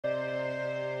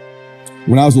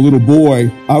When I was a little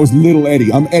boy, I was little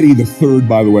Eddie. I'm Eddie the Third,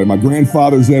 by the way. My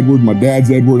grandfather's Edward, my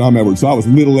dad's Edward, I'm Edward. So I was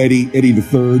little Eddie, Eddie the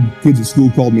Third. Kids at school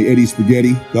called me Eddie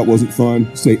Spaghetti. That wasn't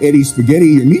fun. Say, Eddie Spaghetti,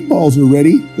 your meatballs are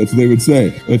ready. That's what they would say.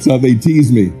 That's how they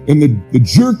tease me. And the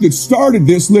jerk that started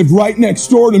this lived right next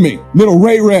door to me. Little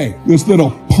Ray, this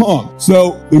little punk.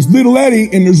 So there's little Eddie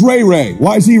and there's Ray.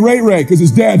 Why is he Ray? Because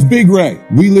his dad's Big Ray.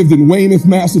 We lived in Weymouth,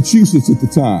 Massachusetts at the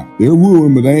time. They're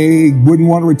wooing, but they wouldn't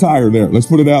want to retire there. Let's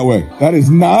put it that way. That is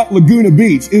not Laguna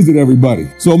Beach, is it, everybody?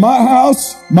 So my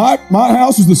house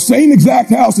is the same exact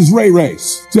house as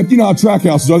Ray's. Except you know how track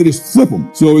houses are, they just flip them.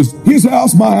 So it was his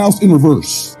house, my house in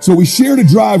reverse. So we shared a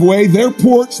driveway. Their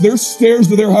porch, their stairs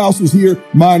to their house was here.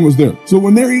 Mine was there. So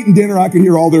when they're eating dinner, I could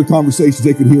hear all their conversations.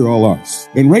 They could hear all ours.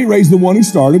 And Ray's the one who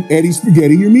started, Eddie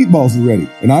Spaghetti, your meatballs are ready.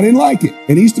 And I didn't like it.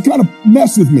 And he used to kind of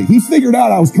mess with me. He figured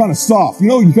out I was kind of soft. You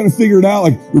know, you kind of figure it out.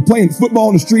 Like we're playing football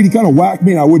in the street. He kind of whacked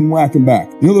me and I wouldn't whack him back.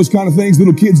 You know those kind of things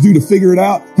little kids do to figure it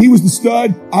out? He was the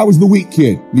stud. I was the weak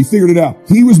kid. And he figured it out.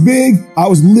 He was big. I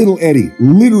was little Eddie.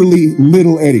 Literally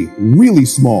little Eddie. Really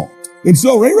small. And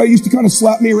so Ray used to kind of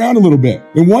slap me around a little bit.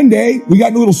 And one day we got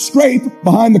in a little scrape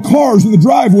behind the cars in the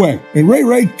driveway. And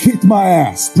Ray kicked my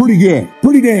ass. Pretty good.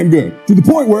 Pretty damn good. To the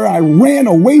point where I ran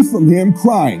away from him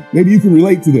crying. Maybe you can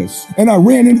relate to this. And I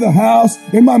ran into the house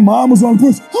and my mom was on the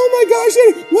porch. Oh my gosh,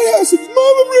 Eddie, what happened?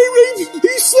 Mama, Ray,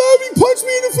 he slapped me, punched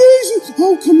me in the face.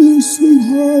 Oh, come here,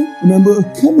 sweetheart. Remember,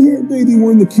 come here, baby.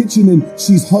 We're in the kitchen and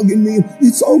she's hugging me.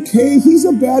 It's okay. He's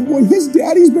a bad boy. His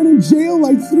daddy's been in jail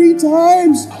like 3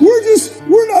 times.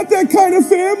 We're not that kind of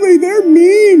family. They're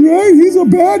mean, right? He's a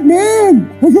bad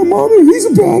man. I go, Mommy, he's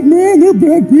a bad man. They're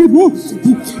bad people.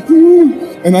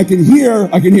 And I can hear,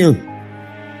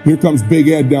 here comes Big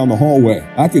Ed down the hallway.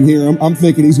 I can hear him. I'm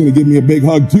thinking he's going to give me a big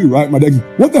hug too, right? My dad goes,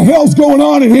 what the hell's going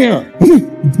on in here?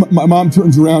 My mom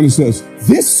turns around and says,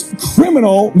 this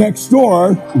criminal next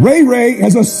door, Ray,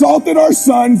 has assaulted our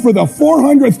son for the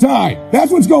 400th time.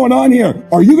 That's what's going on here.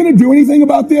 Are you going to do anything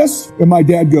about this? And my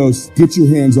dad goes, get your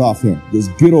hands off him. He goes,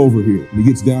 get over here. And he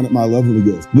gets down at my level and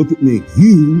he goes, look at me.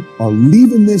 You are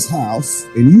leaving this house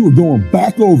and you are going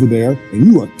back over there and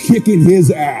you are kicking his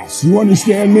ass. You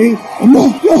understand me? I'm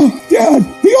like, no, Dad,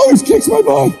 he always kicks my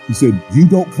butt. He said, you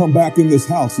don't come back in this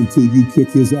house until you kick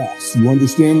his ass. You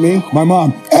understand me? My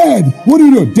mom, Ed, what are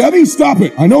you doing? Debbie, stop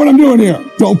it. I know what I'm doing here.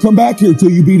 Don't come back here till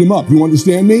you beat him up. You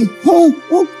understand me?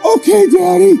 Okay,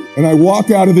 Daddy. And I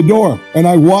walk out of the door and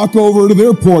I walk over to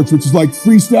their porch, which is like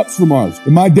 3 steps from ours.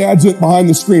 And my dad's behind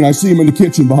the screen. I see him in the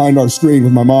kitchen behind our screen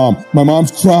with my mom. My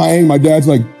mom's crying. My dad's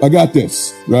like, I got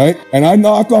this, right? And I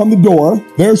knock on the door,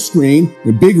 their screen,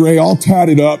 and Big Ray all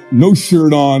tatted up, no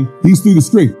shirt on. He's through the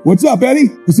screen. What's up, Eddie?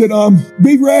 I said,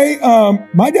 Big Ray,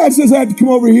 my dad says I have to come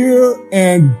over here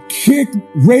and kick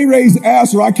Ray's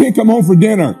ass or I can't come home for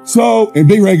dinner. So, and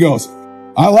Big Ray goes,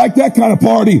 I like that kind of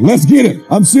party. Let's get it.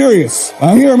 I'm serious.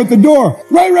 I hear him at the door.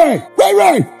 Ray.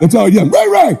 That's how he yells.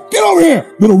 Ray, get over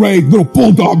here. Little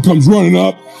bulldog comes running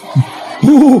up.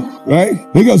 Right?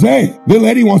 He goes, hey, little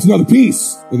Eddie wants another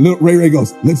piece. And little Ray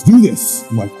goes, let's do this.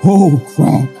 I'm like, oh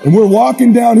crap. And we're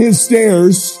walking down his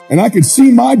stairs and I could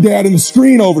see my dad in the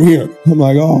screen over here. I'm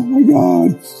like, oh my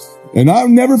God. And I'll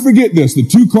never forget this. The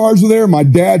 2 cars were there. My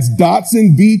dad's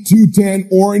Datsun B210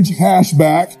 orange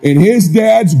hatchback and his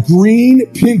dad's green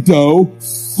Pinto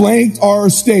flanked our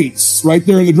estates right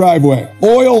there in the driveway.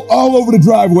 Oil all over the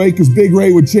driveway because Big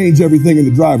Ray would change everything in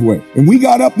the driveway. And we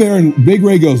got up there and Big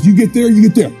Ray goes, you get there.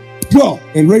 Go.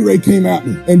 And Ray came at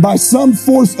me. And by some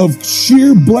force of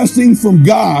sheer blessing from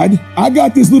God, I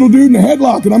got this little dude in a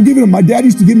headlock and I'm giving him, my dad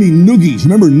used to give me noogies.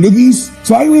 Remember noogies?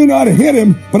 So I didn't really know how to hit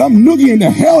him, but I'm noogieing the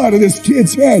hell out of this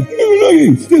kid's head.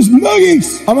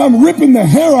 Noogies. I'm ripping the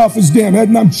hair off his damn head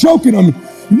and I'm choking him.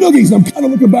 Noogies. I'm kind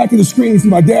of looking back at the screen and see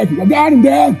my dad. I got him,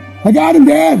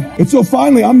 Dad. And so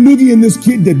finally, I'm noogieing this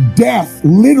kid to death.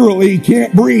 Literally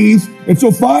can't breathe. And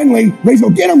so finally, Ray's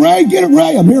going, get him, Ray.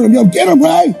 I'm hearing him yell, get him,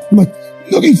 Ray. I'm like,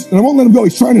 noogies. And I won't let him go.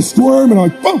 He's trying to squirm. And I'm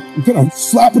like, boom. I'm kind of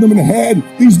slapping him in the head.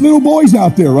 These little boys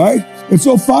out there, right? And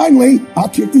so finally, I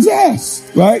kicked his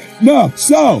ass, right? No.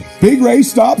 So Big Ray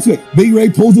stops it. Big Ray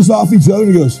pulls us off each other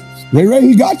and he goes, Ray,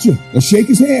 he got you. Let's shake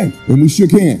his hand. And we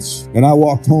shook hands. And I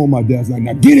walked home. My dad's like,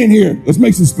 now get in here. Let's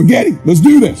make some spaghetti. Let's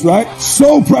do this, right?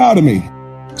 So proud of me.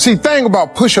 See, thing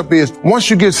about push-up is once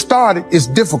you get started, it's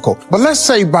difficult. But let's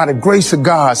say by the grace of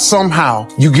God, somehow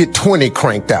you get 20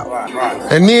 cranked out.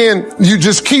 And then you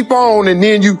just keep on, and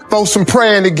then you throw some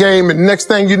prayer in the game, and the next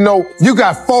thing you know, you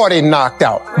got 40 knocked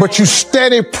out. But you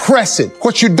steady press it.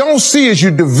 What you don't see is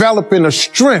you developing a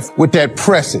strength with that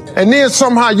pressing. And then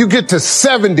somehow you get to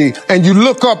 70, and you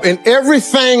look up, and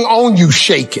everything on you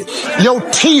shaking. Your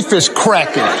teeth is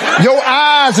cracking. Your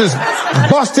eyes is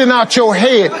busting out your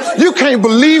head. You can't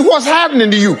believe what's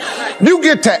happening to you. You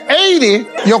get to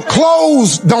 80, your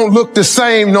clothes don't look the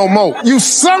same no more. You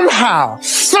somehow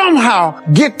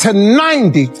get to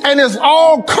 90, and it's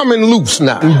all coming loose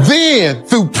now. And then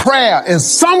through prayer in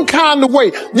some kind of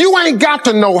way, you ain't got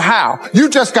to know how. You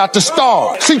just got to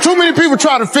start. See, too many people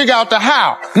try to figure out the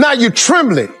how. Now you're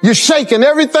trembling. You're shaking.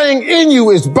 Everything in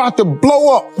you is about to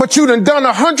blow up, but you done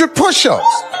 100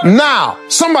 push-ups. Now,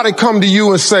 somebody come to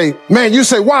you and say, man, you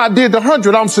say, wow, I did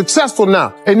 100. I'm successful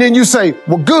now. And then you say,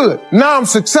 well, good. Now I'm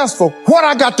successful. What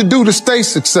I got to do to stay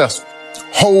successful?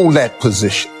 Hold that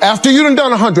position. After you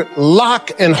done 100,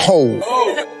 lock and hold.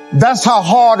 That's how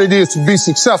hard it is to be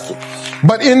successful.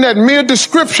 But in that mere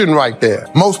description right there,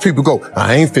 most people go,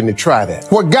 I ain't finna try that.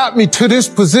 What got me to this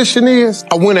position is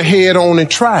I went ahead on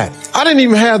and tried. I didn't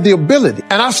even have the ability,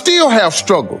 and I still have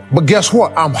struggled. But guess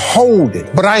what? I'm holding,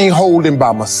 but I ain't holding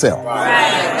by myself.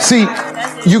 See,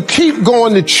 you keep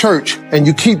going to church and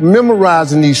you keep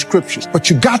memorizing these scriptures, but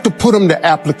you got to put them to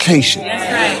application.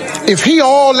 If he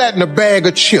all that in a bag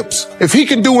of chips, if he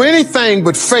can do anything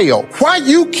but fail, why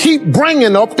you keep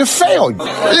bringing up the failure?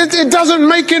 It doesn't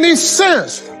make any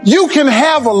sense. You can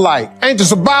have a life. Ain't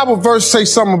this a Bible verse say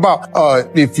something about,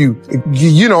 if you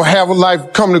have a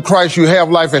life, come to Christ, you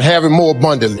have life and have it more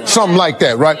abundantly. Something like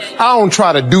that, right? I don't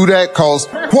try to do that, cause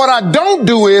what I don't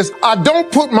do is I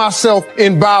don't put myself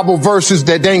in Bible verses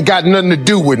that ain't got nothing to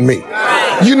do with me.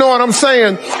 You know what I'm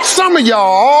saying? Some of y'all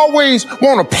always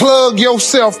want to plug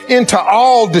yourself into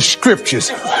all the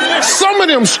scriptures. Some of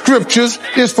them scriptures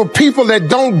is for people that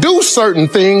don't do certain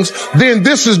things, then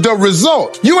this is the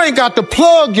result. You ain't got to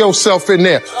plug yourself in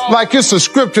there. Like it's a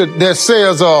scripture that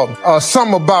says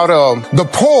something about the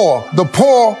poor. The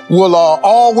poor will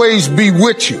always be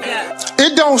with you.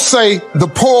 It don't say the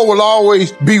poor will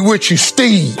always be with you,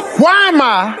 Steve. Why am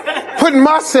I putting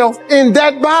myself in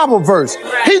that Bible verse?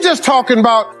 He just talking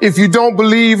about if you don't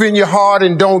believe in your heart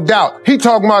and don't doubt. He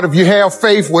talking about if you have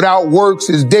faith without works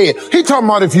is dead. He talking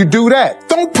about if you do that.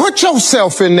 Don't put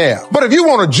yourself in there. But if you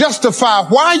want to justify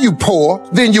why you poor,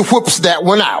 then you whoops that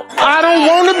one out. I don't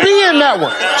want to be in that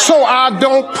one, so I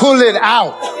don't pull it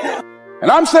out. And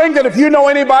I'm saying that if you know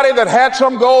anybody that had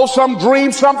some goal, some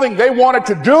dream, something they wanted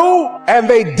to do, and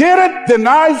they did it, then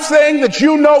I'm saying that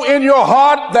you know in your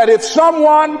heart that if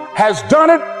someone has done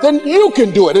it, then you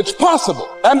can do it. It's possible.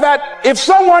 And that if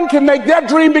someone can make their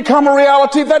dream become a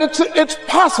reality, that it's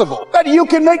possible that you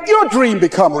can make your dream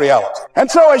become reality. And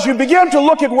so as you begin to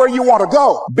look at where you want to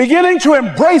go, beginning to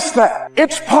embrace that,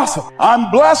 it's possible. I'm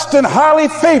blessed and highly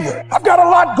favored. I've got a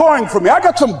lot going for me. I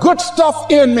got some good stuff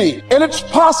in me. And it's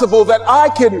possible that I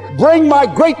can bring my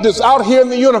greatness out here in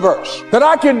the universe, that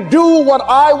I can do what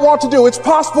I want to do. It's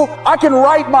possible I can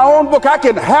write my own book. I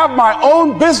can have my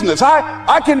own business.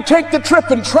 I can take the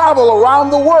trip and travel around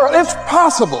the world. It's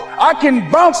possible. I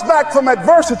can bounce back from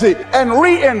adversity and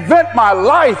reinvent my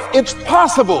life. It's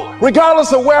possible.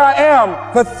 Regardless of where I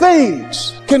am, the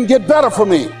things can get better for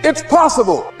me. It's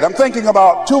possible. I'm thinking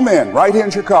about two men right here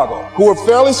in Chicago who are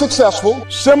fairly successful,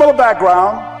 similar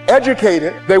background,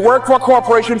 educated. They worked for a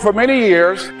corporation for many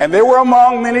years, and they were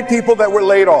among many people that were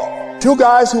laid off. Two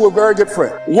guys who were very good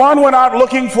friends. One went out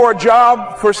looking for a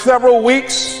job for several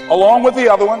weeks along with the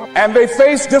other one, and they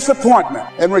faced disappointment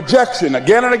and rejection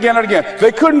again and again and again.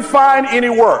 They couldn't find any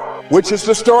work, which is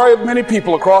the story of many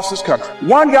people across this country.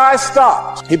 One guy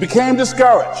stopped. He became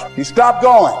discouraged. He stopped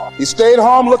going. He stayed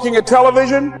home looking at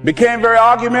television, became very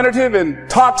argumentative and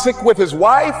toxic with his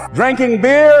wife, drinking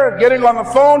beer, getting on the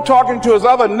phone, talking to his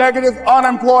other negative,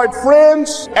 unemployed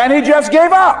friends, and he just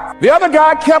gave up. The other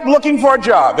guy kept looking for a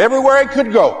job everywhere he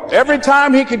could go. Every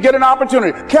time he could get an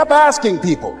opportunity, kept asking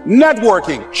people,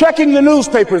 networking, checking the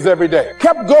newspapers every day,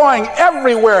 kept going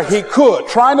everywhere he could,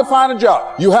 trying to find a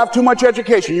job. You have too much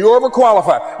education. You're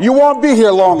overqualified. You won't be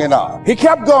here long enough. He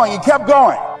kept going. He kept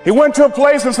going. He went to a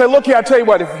place and said, look here, I tell you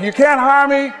what, if you can't hire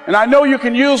me, and I know you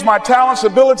can use my talents,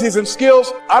 abilities, and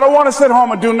skills, I don't want to sit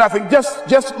home and do nothing.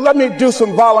 Just let me do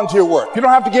some volunteer work. You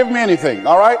don't have to give me anything,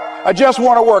 all right? I just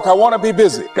want to work. I want to be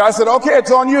busy. Guy said, okay,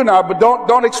 it's on you now, but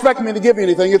don't expect me to give you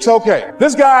anything. It's okay.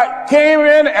 This guy came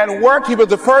in and worked. He was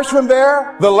the first one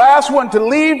there. The last one to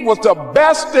leave was the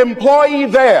best employee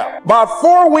there. About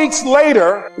 4 weeks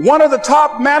later, one of the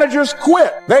top managers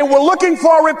quit. They were looking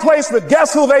for a replacement.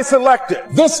 Guess who they selected?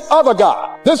 This other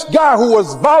guy. This guy who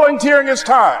was volunteering his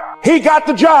time. He got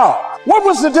the job. What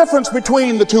was the difference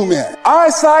between the two men?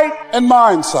 Eyesight and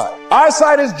mindsight.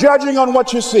 Eyesight is judging on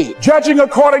what you see, judging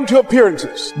according to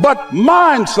appearances. But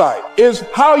mindsight is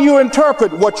how you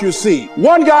interpret what you see.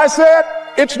 One guy said,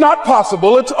 it's not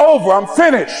possible. It's over. I'm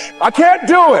finished. I can't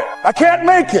do it. I can't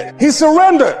make it. He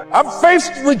surrendered. I've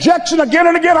faced rejection again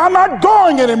and again. I'm not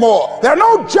going anymore. There are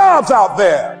no jobs out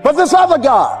there. But this other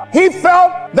guy, he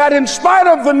felt that in spite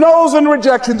of the no's and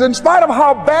rejections, in spite of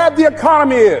how bad the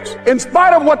economy is, in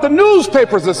spite of what the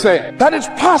newspapers are saying, that it's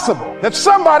possible that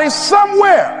somebody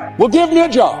somewhere will give me a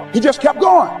job. He just kept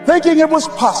going, thinking it was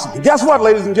possible. Guess what,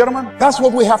 ladies and gentlemen? That's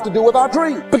what we have to do with our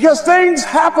dreams. Because things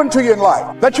happen to you in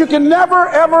life that you can never,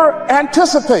 ever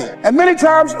anticipate. And many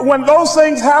times when those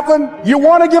things happen, you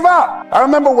want to give up. I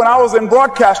remember when I was in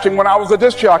broadcasting, when I was a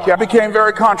disc jockey, I became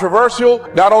very controversial,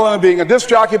 not only being a disc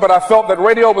jockey, but I felt that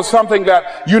radio was something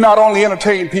that you not only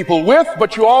entertain people with,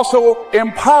 but you also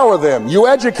empower them, you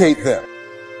educate them.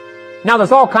 Now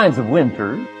there's all kinds of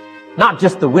winters. Not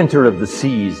just the winter of the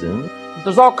season, but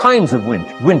there's all kinds of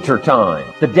winter. Winter time,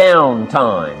 the down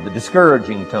time, the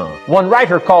discouraging time. One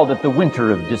writer called it the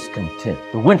winter of discontent.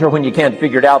 The winter when you can't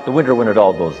figure it out, the winter when it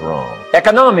all goes wrong.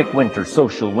 Economic winters,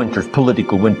 social winters,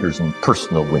 political winters, and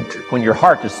personal winters. When your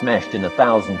heart is smashed in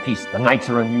 1,000 pieces, the nights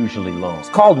are unusually long. It's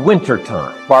called winter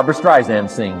time. Barbra Streisand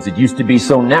sings, it used to be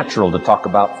so natural to talk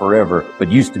about forever, but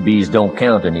used to be's don't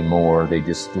count anymore. They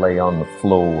just lay on the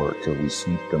floor till we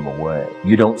sweep them away.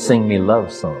 You don't sing me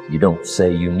love songs. You don't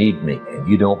say you need me. And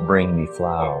you don't bring me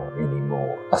flower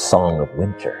anymore. A song of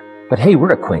winter. But hey,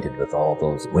 we're acquainted with all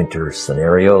those winter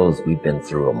scenarios. We've been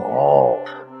through them all.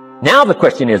 Now the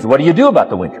question is, what do you do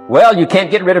about the winter? Well, you can't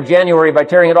get rid of January by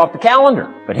tearing it off the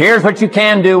calendar. But here's what you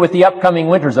can do with the upcoming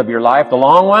winters of your life. The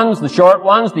long ones, the short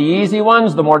ones, the easy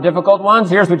ones, the more difficult ones.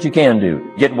 Here's what you can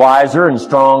do. Get wiser and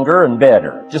stronger and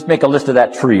better. Just make a list of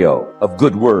that trio of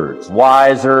good words.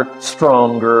 Wiser,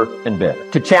 stronger, and better.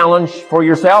 To challenge for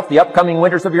yourself the upcoming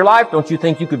winters of your life, don't you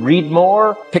think you could read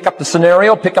more? Pick up the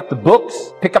scenario, pick up the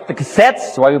books, pick up the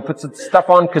cassettes. So I would put some stuff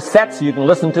on cassettes so you can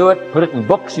listen to it. Put it in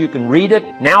books so you can read it.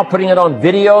 Now putting it on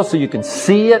video so you can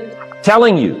see it.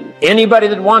 Telling you, anybody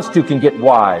that wants to can get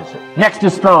wiser. Next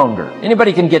is stronger.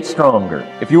 Anybody can get stronger.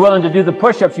 If you're willing to do the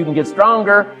push-ups, you can get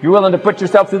stronger. If you're willing to put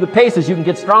yourself through the paces, you can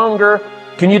get stronger.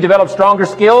 Can you develop stronger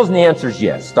skills? And the answer is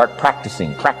yes. Start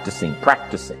practicing, practicing,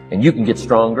 practicing. And you can get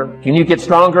stronger. Can you get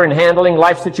stronger in handling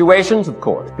life situations? Of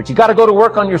course. But you got to go to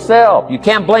work on yourself. You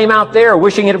can't blame out there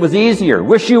wishing it was easier.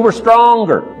 Wish you were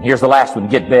stronger. And here's the last one.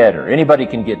 Get better. Anybody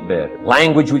can get better.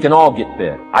 Language, we can all get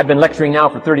better. I've been lecturing now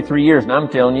for 33 years, and I'm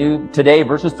telling you, today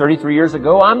versus 33 years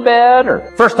ago, I'm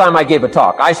better. First time I gave a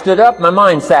talk, I stood up, my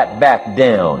mind sat back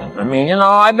down. I mean, you know,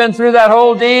 I've been through that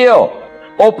whole deal.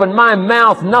 Opened my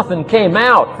mouth, nothing came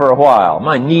out for a while.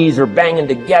 My knees are banging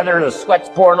together, the sweat's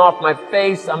pouring off my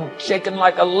face, I'm shaking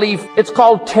like a leaf. It's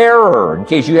called terror, in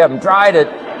case you haven't tried it.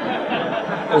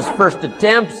 It was first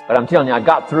attempts, but I'm telling you, I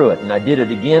got through it, and I did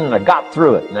it again, and I got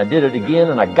through it, and I did it again,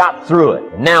 and I got through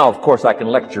it. And now, of course, I can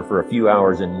lecture for a few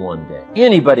hours in one day.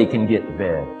 Anybody can get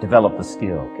better. Develop the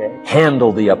skill, okay?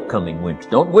 Handle the upcoming winter.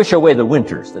 Don't wish away the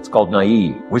winters. That's called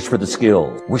naive. Wish for the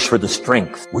skills. Wish for the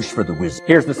strength. Wish for the wisdom.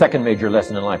 Here's the second major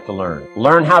lesson in life to learn.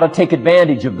 Learn how to take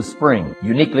advantage of the spring.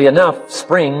 Uniquely enough,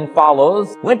 spring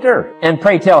follows winter. And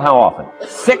pray tell how often?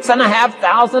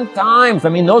 6,500 times. I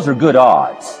mean, those are good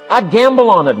odds. I'd gamble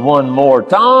on it one more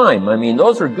time. I mean,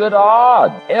 those are good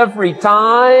odds. Every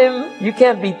time. You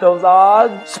can't beat those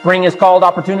odds. Spring is called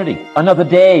opportunity. Another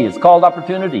day is called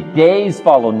opportunity. Days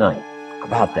follow night. How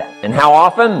about that? And how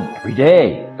often? Every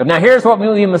day. But now here's what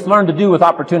we must learn to do with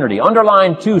opportunity.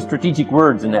 Underline two strategic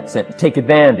words in that sentence. Take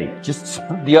advantage.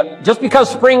 Just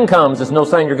because spring comes is no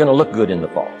sign you're going to look good in the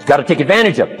fall. You've got to take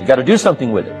advantage of it. You've got to do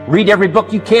something with it. Read every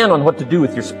book you can on what to do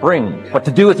with your spring, what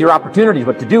to do with your opportunities,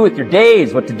 what to do with your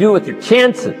days, what to do with your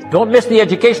chances. Don't miss the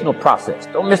educational process.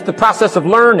 Don't miss the process of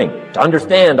learning. To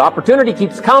understand, opportunity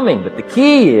keeps coming, but the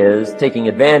key is taking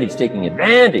advantage, taking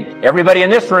advantage. Everybody in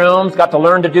this room's got to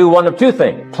learn to do one of two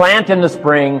things. Plant in the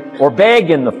spring or beg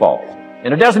in the fall.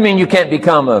 And it doesn't mean you can't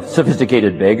become a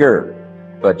sophisticated beggar,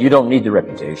 but you don't need the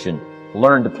reputation.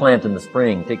 Learn to plant in the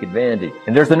spring. Take advantage.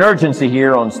 And there's an urgency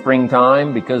here on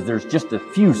springtime because there's just a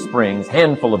few springs,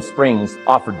 handful of springs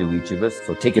offered to each of us.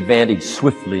 So take advantage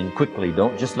swiftly and quickly.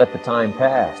 Don't just let the time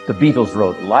pass. The Beatles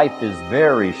wrote, life is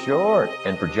very short.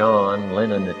 And for John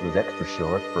Lennon, it was extra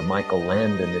short. For Michael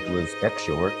Landon, it was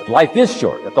extra short. But life is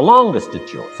short. At the longest,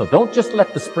 it's short. So don't just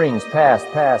let the springs pass.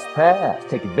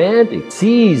 Take advantage.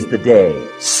 Seize the day.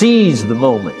 Seize the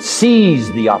moment.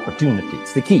 Seize the opportunity.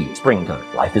 It's the key.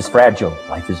 Springtime. Life is fragile.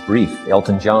 Life is brief.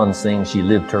 Elton John sings she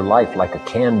lived her life like a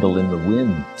candle in the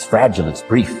wind. It's fragile. It's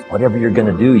brief. Whatever you're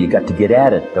going to do, you got to get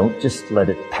at it. Don't just let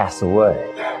it pass away.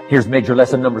 Here's major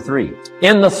lesson number 3.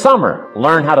 In the summer,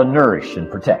 learn how to nourish and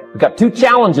protect. We've got 2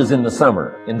 challenges in the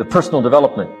summer in the personal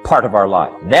development part of our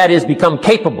life. That is, become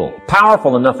capable,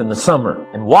 powerful enough in the summer,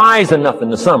 and wise enough in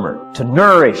the summer to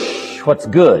nourish what's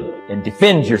good and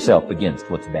defend yourself against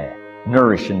what's bad.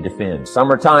 Nourish and defend.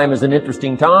 Summertime is an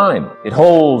interesting time. It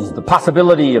holds the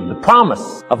possibility of the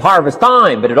promise of harvest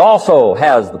time, but it also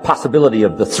has the possibility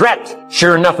of the threat.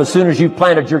 Sure enough, as soon as you've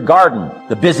planted your garden,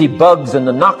 the busy bugs and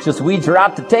the noxious weeds are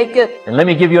out to take it. And let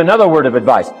me give you another word of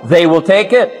advice. They will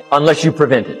take it unless you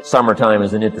prevent it. Summertime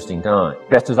is an interesting time.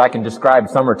 Best as I can describe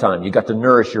summertime, you got to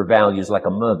nourish your values like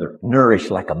a mother. Nourish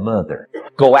like a mother.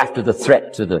 Go after the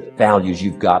threat to the values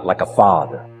you've got like a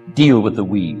father. Deal with the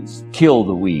weeds. Kill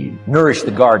the weed. Nourish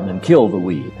the garden and kill the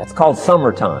weed. That's called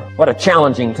summertime. What a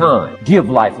challenging time. Give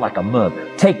life like a mother.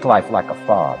 Take life like a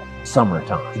father.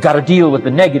 Summertime. You got to deal with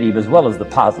the negative as well as the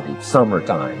positive.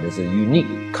 Summertime is a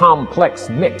unique, complex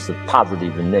mix of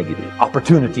positive and negative.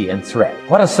 Opportunity and threat.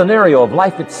 What a scenario of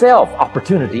life itself.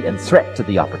 Opportunity and threat to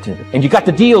the opportunity. And you got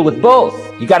to deal with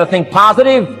both. You got to think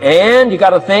positive and you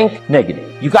got to think negative.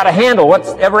 You got to handle what's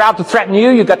ever out to threaten you.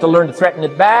 You got to learn to threaten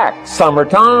it back.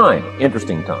 Summertime.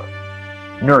 Interesting time.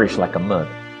 Nourish like a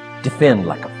mother. Defend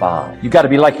like a father. You got to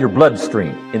be like your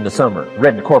bloodstream in the summer.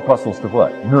 Red corpuscles to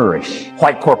what? Nourish.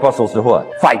 White corpuscles to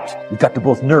what? Fight. You got to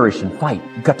both nourish and fight.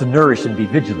 You got to nourish and be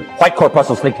vigilant. White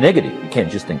corpuscles think negative. You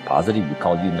can't just think positive. We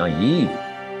call you naive.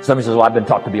 Somebody says, well, I've been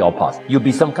taught to be all positive. You'll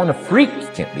be some kind of freak. You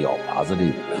can't be all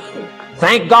positive.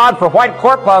 Thank God for white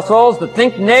corpuscles that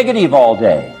think negative all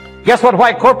day. Guess what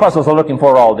white corpuscles are looking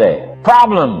for all day?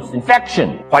 Problems,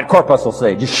 infection. White corpuscles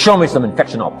say, just show me some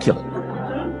infection, I'll kill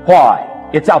it. Why?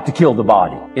 It's out to kill the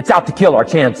body. It's out to kill our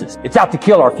chances. It's out to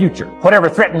kill our future. Whatever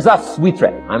threatens us, we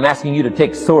threaten. I'm asking you to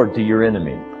take sword to your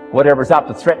enemy. Whatever's out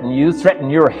to threaten you, threaten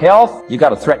your health, you got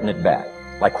to threaten it back.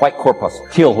 Like white corpuscle.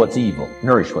 Kill what's evil.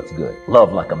 Nourish what's good.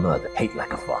 Love like a mother. Hate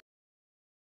like a father.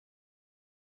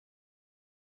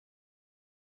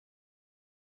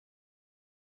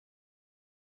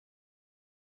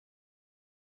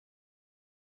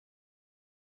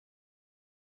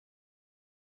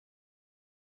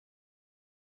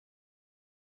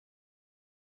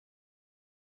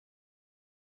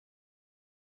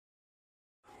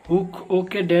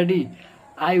 Okay, Daddy.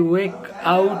 I wake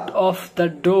out of the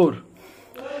door.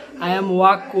 I am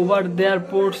walk over the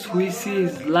airport, which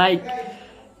is like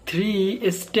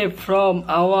 3 steps from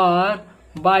our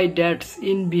by dad's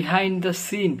in behind the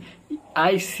scene.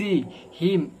 I see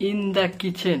him in the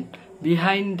kitchen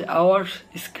behind our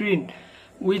screen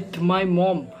with my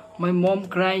mom. My mom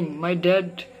crying, my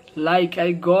dad like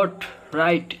I got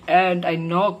right, and I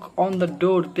knock on the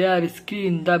door. There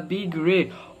screen the big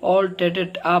Ray all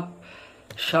tatted up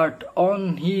shirt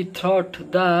on. He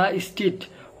thought the street.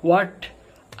 What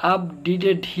up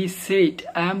did he said?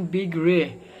 I'm Big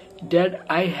Ray. Dad,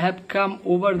 I have come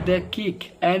over the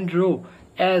kick and row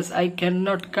as I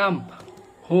cannot come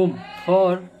home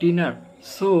for dinner.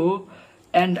 So,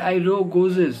 and I row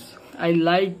goes. I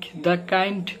like the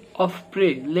kind of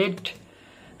prey.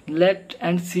 Let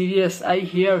and serious. I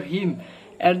hear him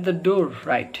at the door.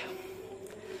 Right.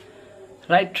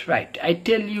 I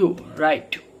tell you,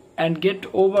 right. And get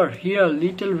over here,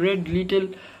 little red, little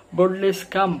birdless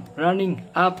come running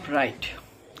up, right.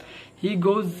 He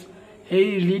goes,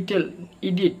 hey, little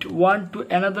idiot, want to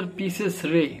another pieces,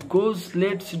 Ray. Goes,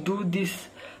 let's do this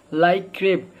like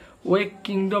crab. Wake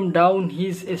kingdom down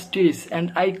his stairs,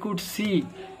 and I could see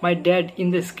my dad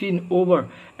in the screen over,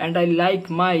 and I like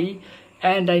my,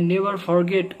 and I never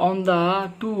forget on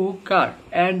the 2 car,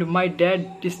 and my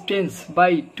dad distance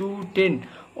by 210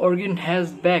 organ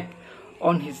has back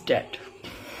on his dad.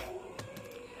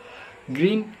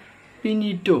 Green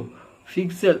Pinito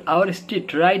Fixel our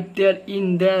street right there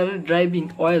in their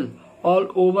driving oil all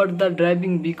over the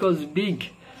driving because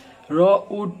big raw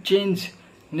wood change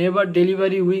never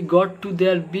delivery we got to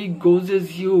their big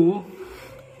gozes you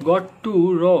got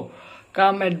to raw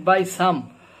come at by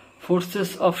some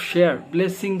forces of share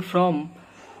blessing from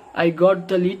I got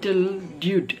the little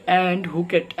dude and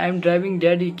hooked. I'm driving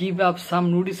daddy, give up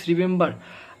some notice, remember.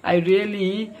 I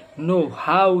really know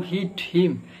how hit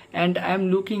him and I'm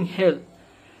looking hell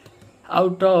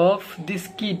out of this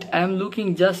kid. I'm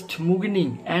looking just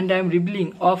mugging and I'm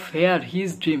rebelling off here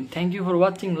his dream. Thank you for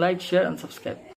watching. Like, share and subscribe.